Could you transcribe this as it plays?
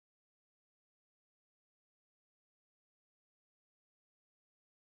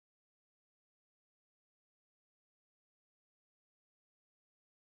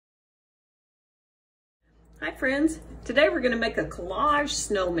Hi friends, today we're going to make a collage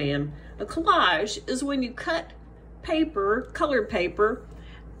snowman. A collage is when you cut paper, colored paper,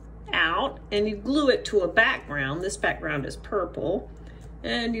 out and you glue it to a background. This background is purple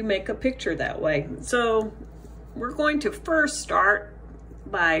and you make a picture that way. So we're going to first start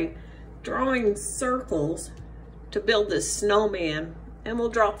by drawing circles to build this snowman, and we'll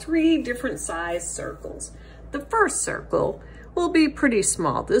draw 3 different size circles. The first circle will be pretty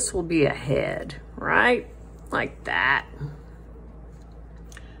small. This will be a head, right? Like that.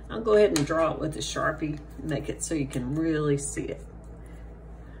 I'll go ahead and draw it with a Sharpie, make it so you can really see it.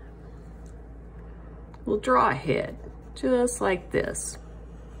 We'll draw a head, just like this.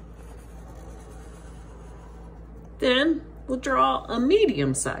 Then we'll draw a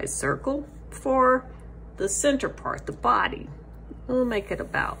medium-sized circle for the center part, the body. We'll make it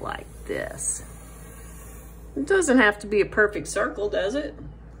about like this. It doesn't have to be a perfect circle, does it?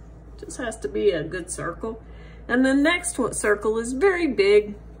 It just has to be a good circle. And the next circle is very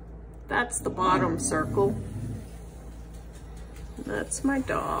big. That's the bottom circle. That's my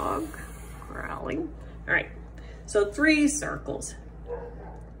dog growling. All right, so 3 circles.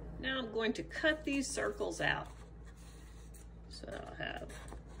 Now I'm going to cut these circles out. So I'll have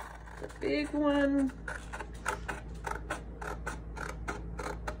the big one.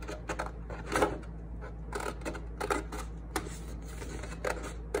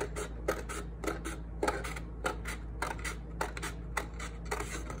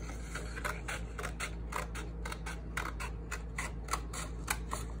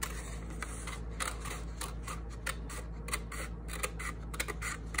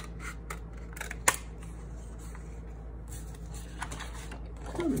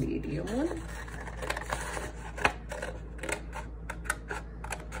 A medium one.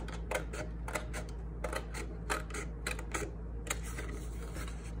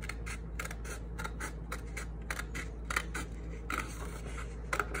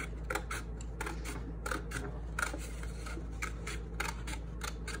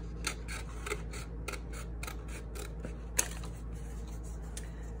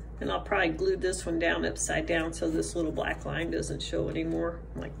 And I'll probably glue this one down upside down so this little black line doesn't show anymore,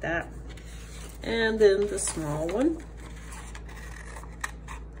 like that. And then the small one.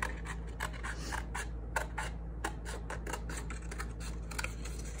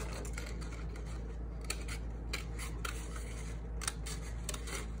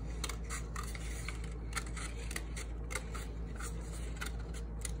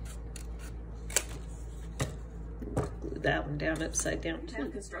 That one down upside down.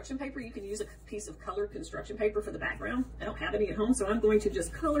 And construction paper, you can use a piece of colored construction paper for the background. I don't have any at home, so I'm going to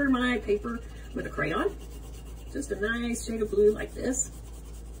just color my paper with a crayon. Just a nice shade of blue like this.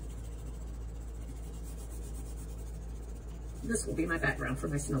 This will be my background for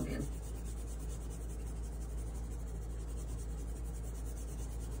my snowman.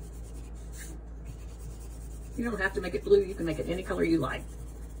 You don't have to make it blue, you can make it any color you like.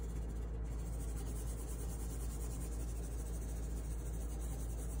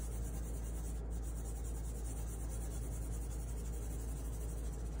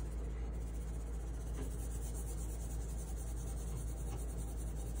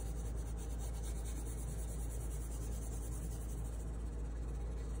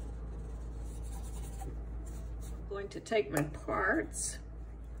 Going to take my parts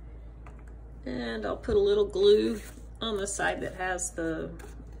and I'll put a little glue on the side that has the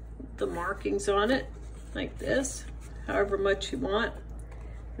markings on it, like this, however much you want.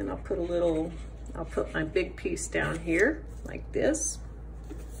 And I'll put my big piece down here like this,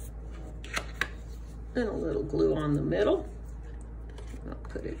 and a little glue on the middle. I'll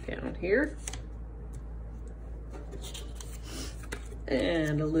put it down here,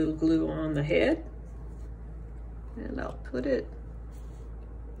 and a little glue on the head. And I'll put it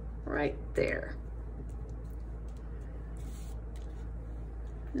right there.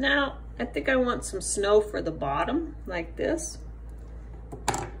 Now, I think I want some snow for the bottom, like this.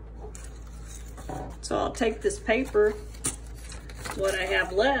 So I'll take this paper, what I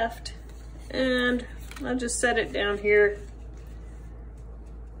have left, and I'll just set it down here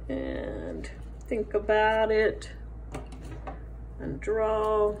and think about it and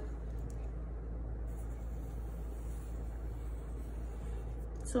draw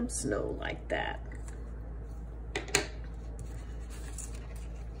some snow like that.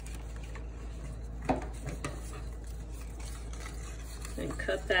 And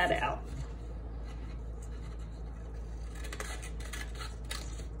cut that out.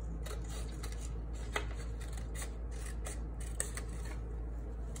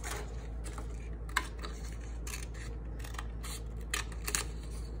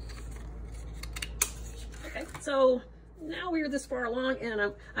 So now we're this far along,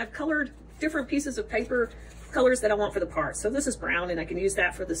 and I've colored different pieces of paper, colors that I want for the parts. So this is brown, and I can use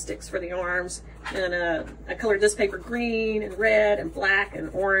that for the sticks for the arms. And I colored this paper green and red and black and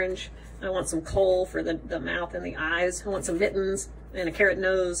orange. I want some coal for the mouth and the eyes. I want some mittens and a carrot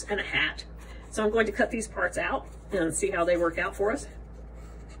nose and a hat. So I'm going to cut these parts out and see how they work out for us.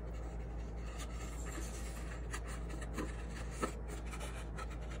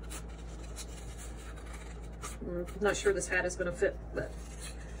 I'm not sure this hat is going to fit, but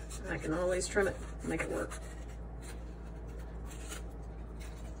I can always trim it and make it work.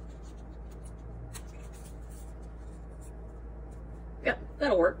 Yep,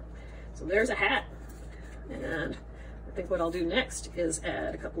 that'll work. So there's a hat. And I think what I'll do next is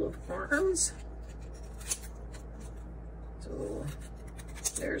add a couple of arms. So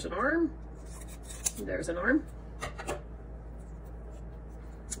there's an arm. There's an arm.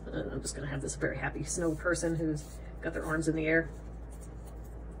 And I'm just going to have this very happy snow person who's got their arms in the air.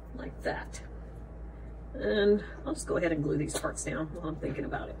 Like that. And I'll just go ahead and glue these parts down while I'm thinking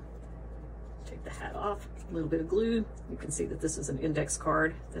about it. Take the hat off, a little bit of glue. You can see that this is an index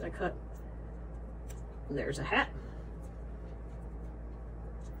card that I cut. And there's a hat.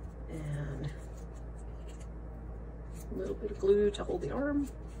 And a little bit of glue to hold the arm.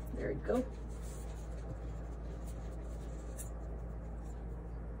 There you go.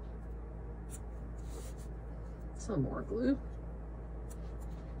 Some more glue.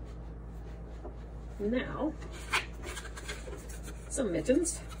 Now, some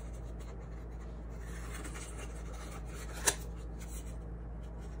mittens.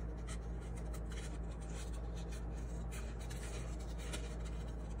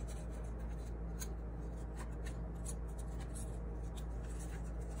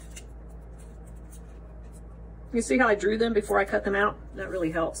 You see how I drew them before I cut them out? That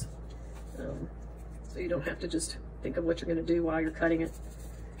really helps. So you don't have to just think of what you're going to do while you're cutting it.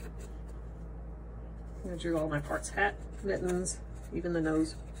 I drew all my parts: hat, mittens, even the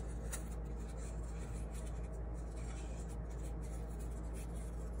nose.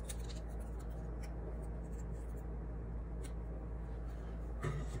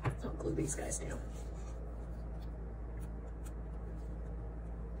 I'll glue these guys down.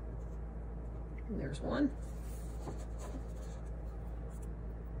 And there's one.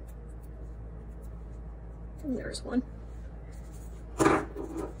 And there's one.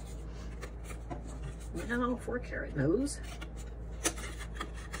 Now for carrot nose.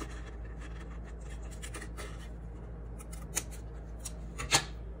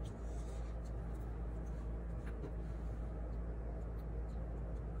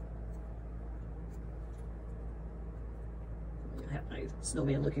 I have my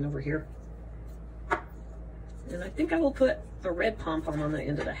snowman looking over here. And I think I will put a red pom-pom on the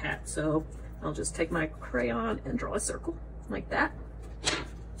end of the hat. So I'll just take my crayon and draw a circle like that.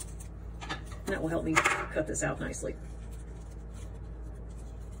 That will help me cut this out nicely.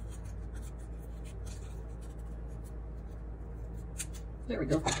 There we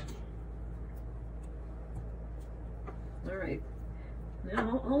go. All right.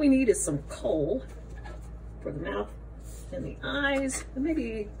 Now all we need is some coal for the mouth and the eyes, and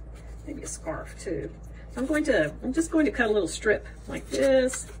maybe a scarf too. So I'm just going to cut a little strip like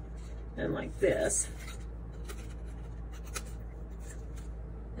this and like this.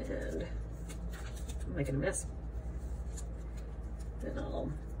 And I'm making a mess. And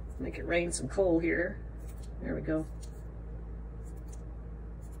I'll make it rain some coal here. There we go.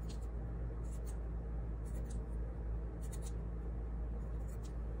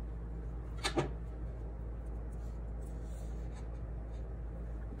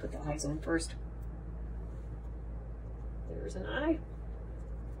 Put the eyes on first. There's an eye.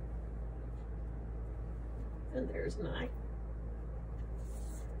 And there's an eye.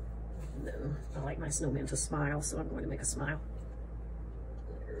 And then I like my snowman to smile, so I'm going to make a smile.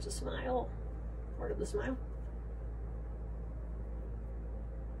 There's a smile, part of the smile.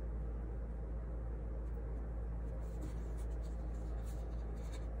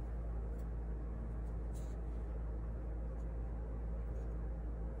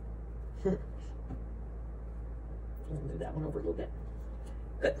 I'll move that one over a little bit.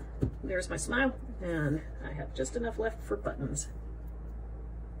 Good. There's my smile, and I have just enough left for buttons.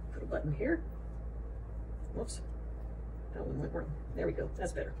 Put a button here. Whoops. That one went wrong. There we go.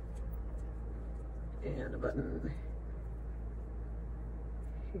 That's better. And a button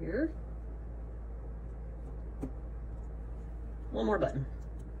here. One more button.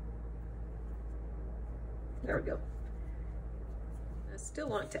 There we go. I still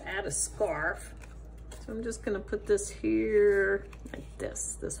want to add a scarf. So I'm just going to put this here like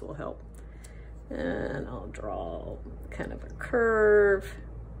this. This will help. And I'll draw kind of a curve.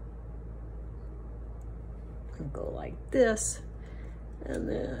 And go like this. And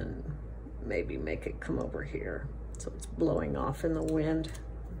then maybe make it come over here so it's blowing off in the wind.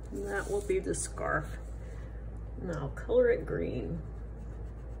 And that will be the scarf. And I'll color it green.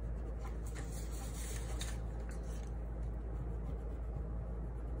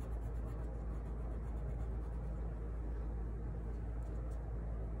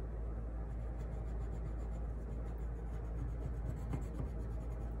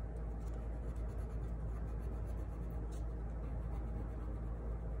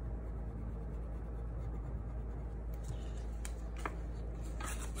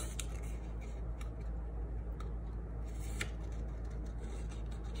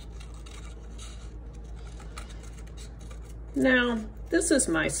 Now, this is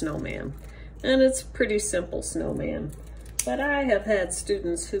my snowman, and it's a pretty simple snowman, but I have had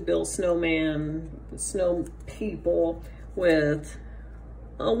students who build snow people with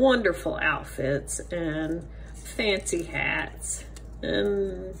wonderful outfits and fancy hats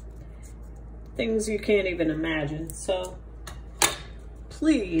and things you can't even imagine. So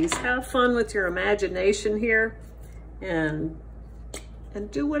please have fun with your imagination here and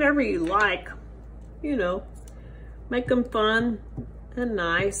do whatever you like, you know. Make them fun and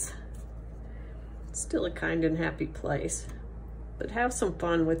nice. It's still a kind and happy place. But have some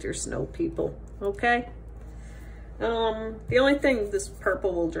fun with your snow people, okay? The only thing, this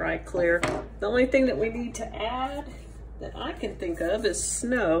purple will dry clear. The only thing that we need to add that I can think of is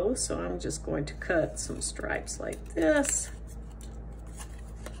snow. So I'm just going to cut some stripes like this.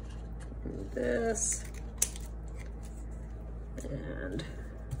 And this. And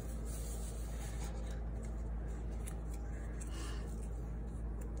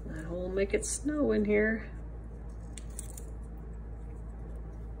we'll make it snow in here.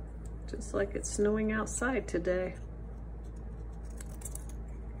 Just like it's snowing outside today.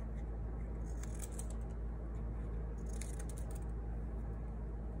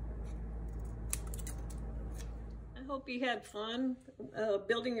 I hope you had fun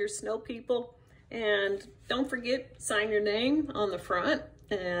building your snow people. And don't forget, sign your name on the front.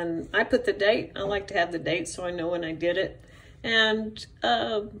 And I put the date. I like to have the date so I know when I did it. And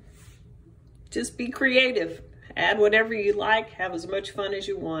just be creative. Add whatever you like. Have as much fun as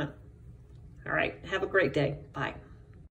you want. All right. Have a great day. Bye.